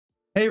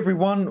Hey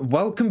everyone,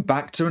 welcome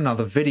back to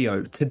another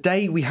video.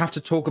 Today we have to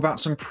talk about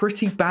some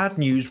pretty bad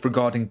news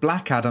regarding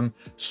Black Adam,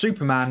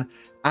 Superman,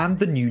 and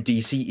the new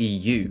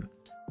DCEU.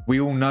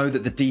 We all know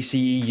that the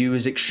DCEU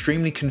is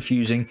extremely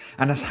confusing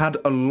and has had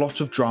a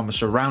lot of drama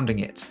surrounding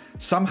it,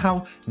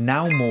 somehow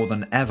now more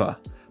than ever.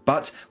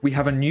 But we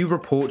have a new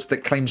report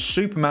that claims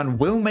Superman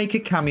will make a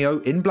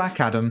cameo in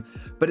Black Adam,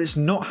 but it's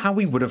not how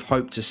we would have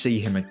hoped to see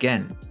him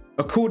again.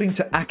 According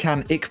to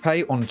Akan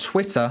Ikpe on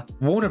Twitter,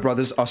 Warner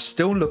Brothers are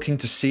still looking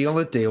to seal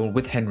a deal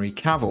with Henry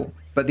Cavill,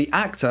 but the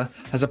actor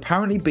has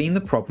apparently been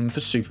the problem for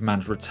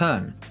Superman's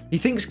return. He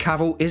thinks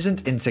Cavill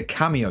isn't into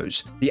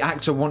cameos. The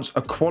actor wants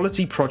a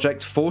quality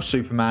project for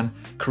Superman,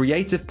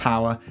 creative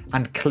power,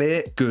 and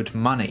clear, good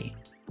money.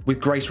 With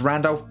Grace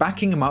Randolph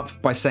backing him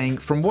up by saying,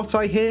 "From what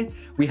I hear,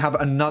 we have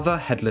another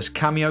headless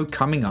cameo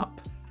coming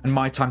up," and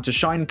My Time to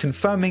Shine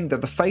confirming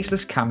that the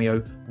faceless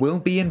cameo will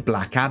be in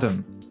Black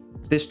Adam.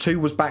 This too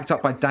was backed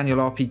up by Daniel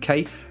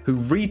RPK, who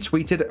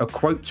retweeted a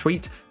quote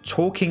tweet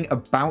talking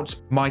about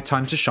My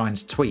Time to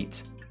Shine's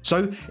tweet.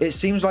 So it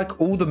seems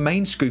like all the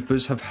main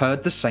scoopers have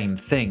heard the same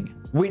thing,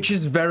 which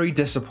is very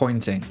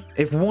disappointing.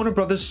 If Warner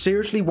Brothers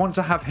seriously want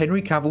to have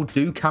Henry Cavill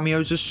do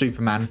cameos as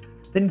Superman,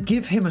 then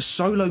give him a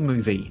solo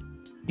movie.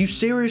 You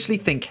seriously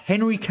think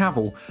Henry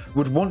Cavill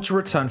would want to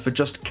return for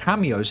just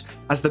cameos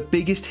as the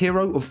biggest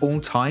hero of all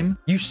time?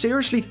 You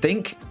seriously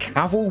think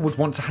Cavill would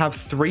want to have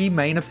 3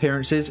 main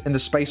appearances in the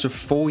space of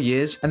 4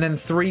 years and then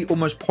 3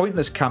 almost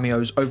pointless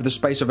cameos over the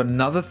space of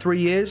another 3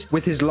 years,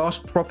 with his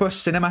last proper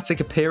cinematic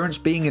appearance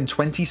being in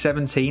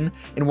 2017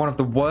 in one of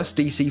the worst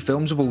DC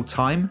films of all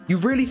time? You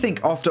really think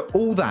after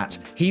all that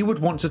he would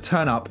want to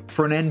turn up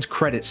for an end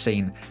credit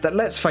scene that,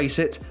 let's face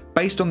it,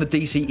 based on the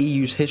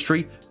DCEU's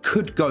history,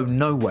 could go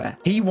nowhere?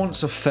 He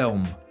wants a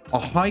film, a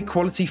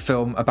high-quality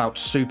film about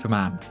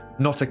Superman,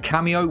 not a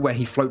cameo where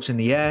he floats in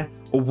the air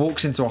or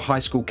walks into a high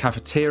school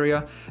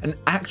cafeteria, an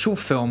actual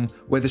film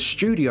where the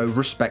studio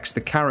respects the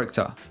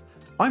character.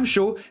 I'm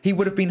sure he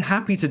would have been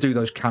happy to do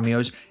those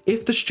cameos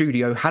if the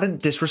studio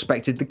hadn't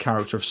disrespected the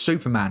character of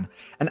Superman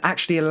and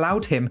actually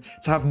allowed him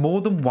to have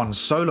more than one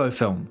solo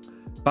film.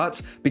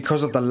 But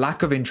because of the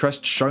lack of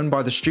interest shown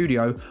by the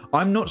studio,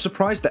 I'm not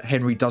surprised that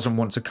Henry doesn't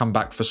want to come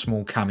back for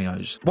small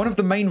cameos. One of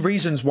the main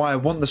reasons why I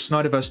want the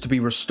Snyderverse to be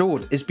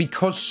restored is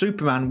because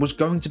Superman was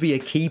going to be a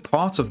key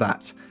part of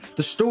that.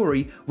 The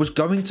story was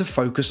going to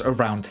focus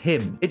around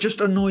him. It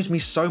just annoys me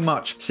so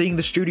much seeing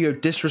the studio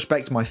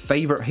disrespect my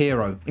favorite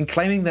hero and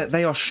claiming that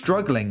they are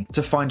struggling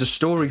to find a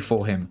story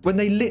for him, when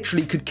they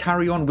literally could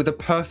carry on with a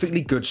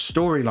perfectly good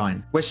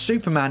storyline, where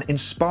Superman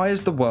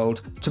inspires the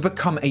world to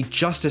become a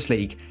Justice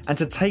League and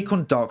to take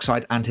on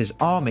Darkseid and his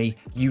army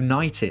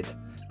united.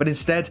 But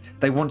instead,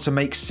 they want to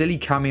make silly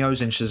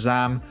cameos in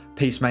Shazam,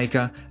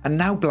 Peacemaker, and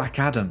now Black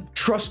Adam.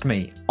 Trust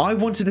me, I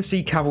wanted to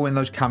see Cavill in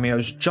those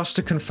cameos just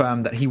to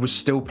confirm that he was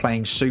still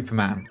playing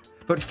Superman.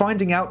 But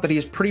finding out that he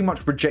has pretty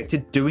much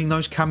rejected doing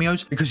those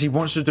cameos because he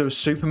wants to do a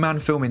Superman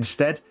film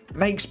instead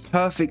makes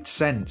perfect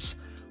sense.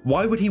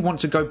 Why would he want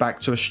to go back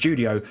to a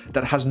studio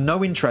that has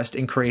no interest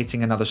in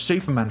creating another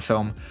Superman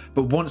film,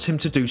 but wants him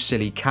to do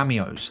silly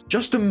cameos?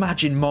 Just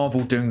imagine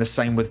Marvel doing the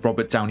same with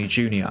Robert Downey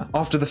Jr.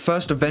 After the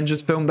first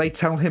Avengers film, they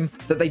tell him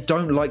that they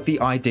don't like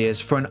the ideas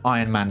for an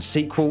Iron Man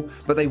sequel,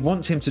 but they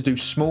want him to do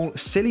small,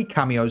 silly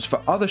cameos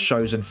for other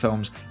shows and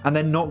films, and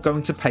they're not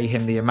going to pay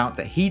him the amount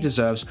that he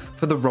deserves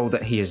for the role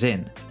that he is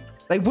in.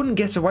 They wouldn't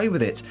get away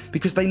with it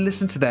because they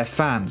listen to their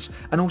fans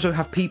and also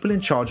have people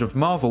in charge of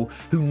Marvel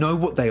who know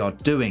what they are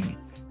doing.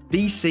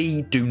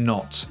 DC do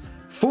not.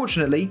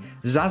 Fortunately,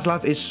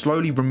 Zaslav is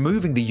slowly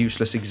removing the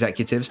useless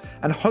executives,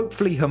 and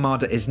hopefully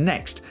Hamada is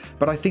next,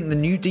 but I think the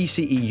new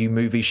DCEU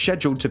movie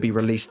scheduled to be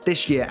released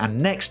this year and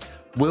next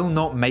will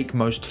not make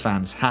most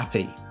fans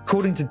happy.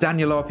 According to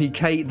Daniel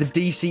RPK, the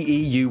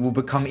DCEU will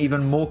become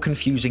even more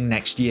confusing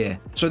next year,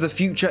 so the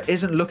future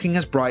isn't looking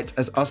as bright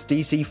as us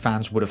DC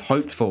fans would have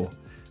hoped for.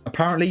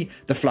 Apparently,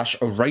 The Flash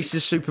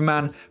erases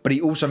Superman, but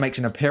he also makes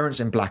an appearance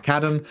in Black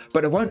Adam,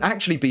 but it won't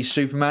actually be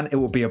Superman, it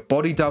will be a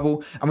body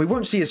double, and we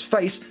won't see his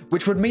face,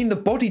 which would mean the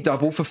body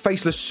double for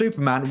faceless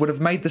Superman would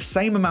have made the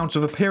same amount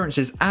of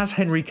appearances as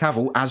Henry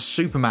Cavill as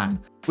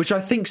Superman, which I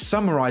think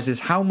summarizes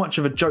how much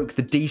of a joke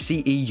the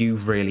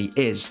DCEU really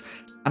is.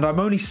 And I'm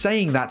only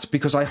saying that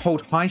because I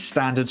hold high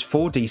standards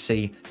for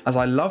DC, as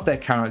I love their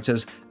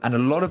characters and a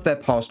lot of their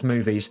past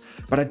movies,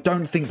 but I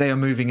don't think they are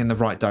moving in the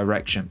right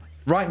direction.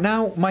 Right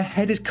now, my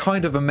head is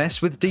kind of a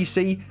mess with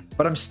DC,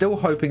 but I'm still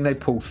hoping they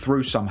pull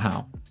through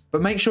somehow.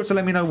 But make sure to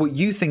let me know what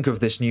you think of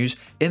this news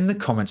in the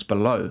comments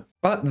below.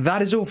 But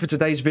that is all for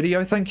today's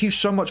video. Thank you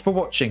so much for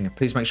watching.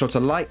 Please make sure to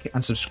like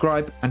and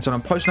subscribe and turn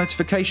on post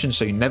notifications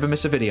so you never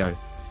miss a video.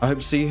 I hope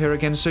to see you here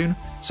again soon.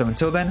 So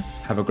until then,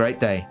 have a great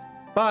day.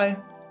 Bye!